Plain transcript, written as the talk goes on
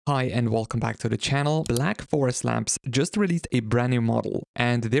Hi and welcome back to the channel. Black Forest Labs just released a brand new model,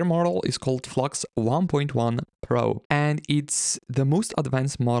 and their model is called FLUX 1.1 Pro, and it's the most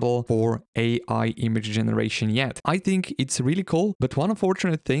advanced model for AI image generation yet. I think it's really cool, but one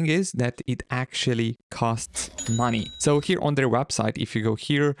unfortunate thing is that it actually costs money. So here on their website, if you go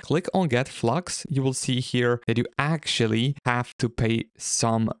here, click on Get Flux, you will see here that you actually have to pay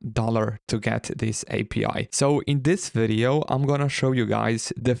some dollar to get this API. So in this video, I'm gonna show you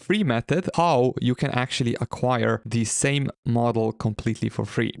guys the free method, how you can actually acquire the same model completely for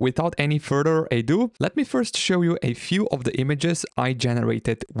free. Without any further ado, let me first show you a few of the images I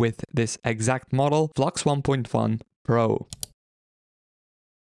generated with this exact model, FLUX 1.1 Pro.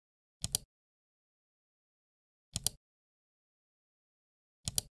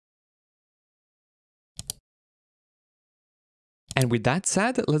 And with that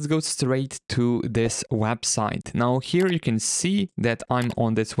said, let's go straight to this website. Now here you can see that I'm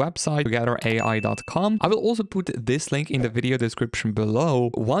on this website, togetherai.com. I will also put this link in the video description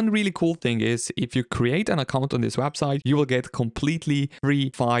below. One really cool thing is if you create an account on this website, you will get completely free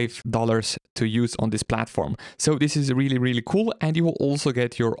 $5 to use on this platform. So this is really cool, and you will also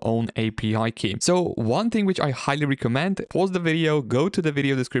get your own API key. So one thing which I highly recommend, pause the video, go to the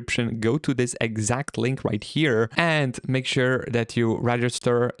video description, go to this exact link right here, and make sure that you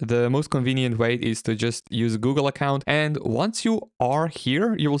register. The most convenient way is to just use a Google account, and once you are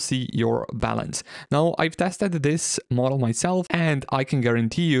here, you will see your balance. Now I've tested this model myself, and I can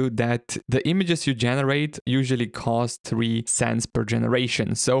guarantee you that the images you generate usually cost 3 cents per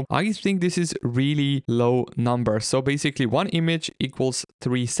generation. So I think this is really low number. So basically one image equals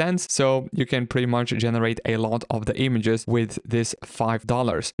 3 cents. So you can pretty much generate a lot of the images with this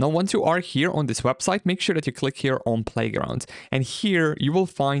 $5. Now once you are here on this website, make sure that you click here on Playgrounds. And here you will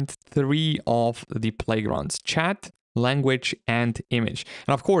find 3 of the playgrounds: chat, language, and image.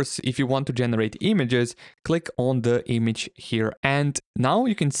 And of course, if you want to generate images, click on the image here. And now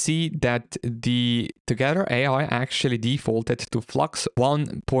you can see that the Together AI actually defaulted to FLUX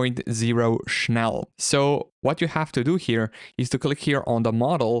 1.0 Schnell. So what you have to do here is to click here on the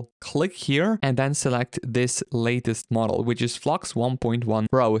model, click here, and then select this latest model, which is FLUX 1.1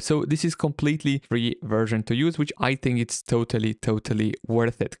 Pro. So this is completely free version to use, which I think it's totally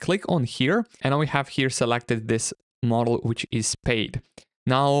worth it. Click on here, and now we have here selected this model, which is paid.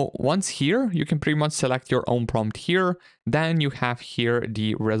 Now, once here, you can pretty much select your own prompt here. Then you have here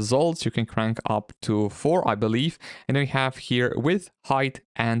the results. You can crank up to 4, I believe. And then we have here width, height,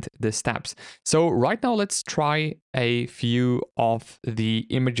 and the steps. So right now, let's try a few of the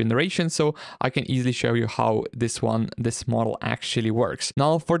image generation so I can easily show you how this model actually works.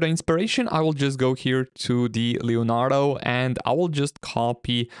 Now, for the inspiration, I will just go here to the Leonardo, and I will just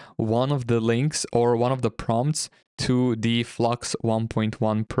copy one of the links or one of the prompts to the FLUX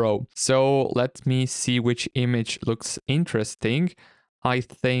 1.1 Pro. So let me see which image looks interesting. I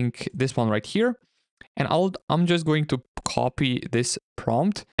think this one right here. And I'm just going to copy this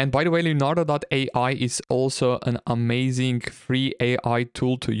prompt. And by the way, Leonardo.ai is also an amazing free AI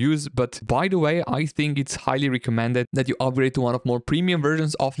tool to use. But by the way, I think it's highly recommended that you upgrade to one of more premium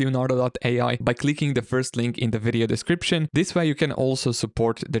versions of Leonardo.ai by clicking the first link in the video description. This way you can also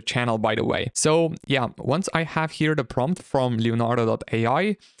support the channel, by the way. So yeah, once I have here the prompt from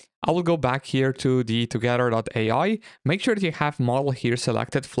Leonardo.ai, I will go back here to the Together.ai. Make sure that you have model here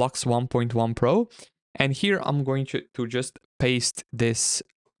selected, FLUX 1.1 Pro. And here I'm going to just paste this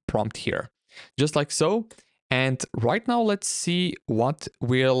prompt here, just like so. And right now, let's see what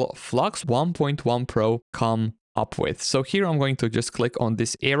will FLUX 1.1 Pro come up with. So here I'm going to just click on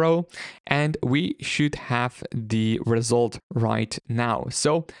this arrow, and we should have the result right now.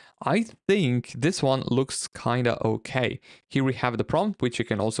 So I think this one looks kind of okay. Here we have the prompt, which you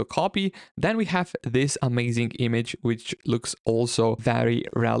can also copy. Then we have this amazing image, which looks also very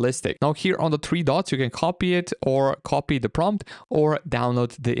realistic. Now here on the 3 dots, you can copy it or copy the prompt or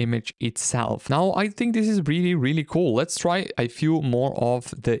download the image itself. Now I think this is really cool. Let's try a few more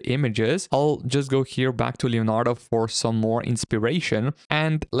of the images. I'll just go here back to Leonardo for some more inspiration,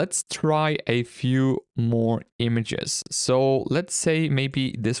 and let's try a few more images. So let's say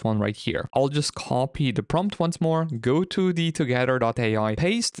maybe this one right here. I'll just copy the prompt once more, go to the Together.ai,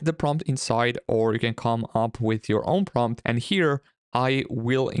 paste the prompt inside, or you can come up with your own prompt. And here I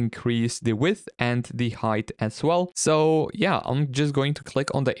will increase the width and the height as well. So yeah, I'm just going to click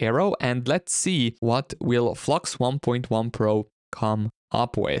on the arrow, and let's see what will FLUX 1.1 Pro come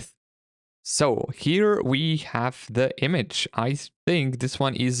up with. So here we have the image. I think this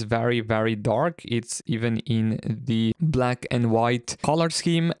one is very dark. It's even in the black and white color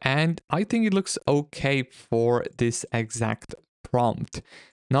scheme, and I think it looks okay for this exact prompt.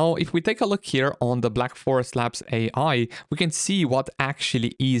 Now, if we take a look here on the Black Forest Labs AI, we can see what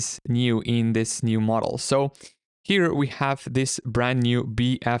actually is new in this new model. So here we have this brand new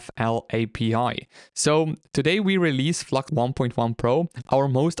BFL API. So today we release FLUX 1.1 Pro, our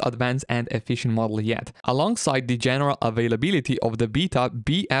most advanced and efficient model yet, alongside the general availability of the beta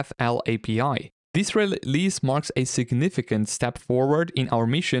BFL API. This release marks a significant step forward in our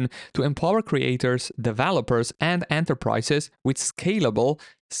mission to empower creators, developers, and enterprises with scalable,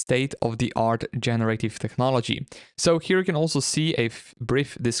 state-of-the-art generative technology. So here you can also see a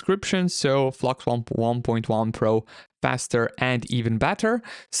brief description. So FLUX 1.1 Pro, faster and even better.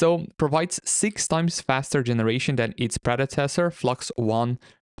 So provides 6 times faster generation than its predecessor, FLUX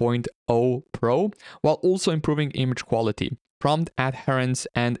 1.0 Pro, while also improving image quality, prompt adherence,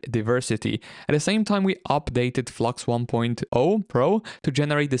 and diversity. At the same time, we updated FLUX 1.0 Pro to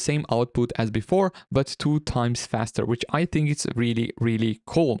generate the same output as before, but 2 times faster, which I think is really, really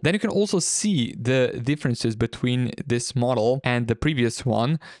cool. Then you can also see the differences between this model and the previous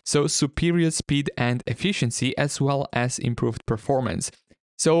one. So superior speed and efficiency, as well as improved performance.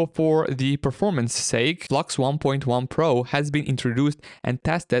 So for the performance sake, FLUX 1.1 Pro has been introduced and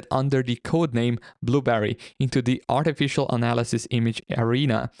tested under the codename Blueberry into the artificial analysis image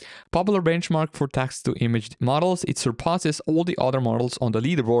arena. Popular benchmark for text-to-image models, it surpasses all the other models on the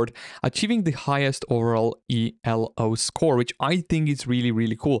leaderboard, achieving the highest overall ELO score, which I think is really,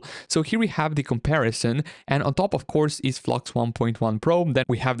 really cool. So here we have the comparison, and on top, of course, is FLUX 1.1 Pro. Then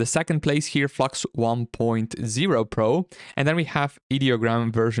we have the second place here, FLUX 1.0 Pro, and then we have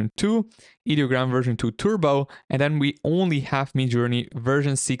Ideogram version 2, Ideogram version 2 Turbo, and then we only have Midjourney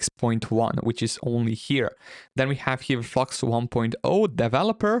version 6.1, which is only here. Then we have here FLUX 1.0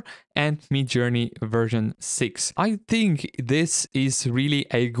 Developer and Midjourney version 6. I think this is really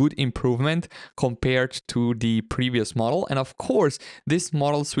a good improvement compared to the previous model, and of course these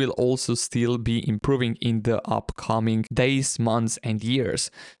models will also still be improving in the upcoming days, months, and years.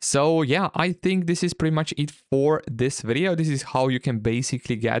 So yeah, I think this is pretty much it for this video. This is how you can basically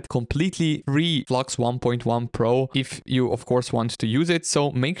get completely free FLUX 1.1 Pro if you of course want to use it.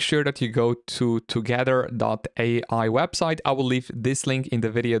 So make sure that you go to together.ai website. I will leave this link in the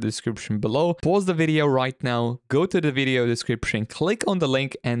video description below. Pause the video right now, go to the video description, click on the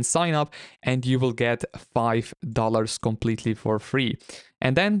link and sign up, and you will get $5 completely for free.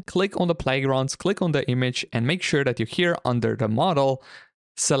 And then click on the playgrounds, click on the image, and make sure that you here under the model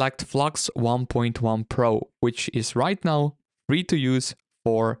select FLUX 1.1 Pro, which is right now free to use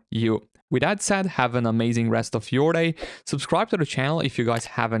for you. With that said, have an amazing rest of your day. Subscribe to the channel if you guys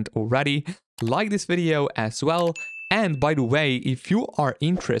haven't already. Like this video as well. And by the way, if you are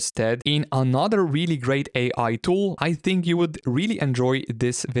interested in another really great AI tool, I think you would really enjoy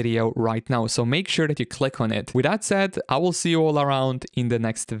this video right now. So make sure that you click on it. With that said, I will see you all around in the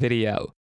next video.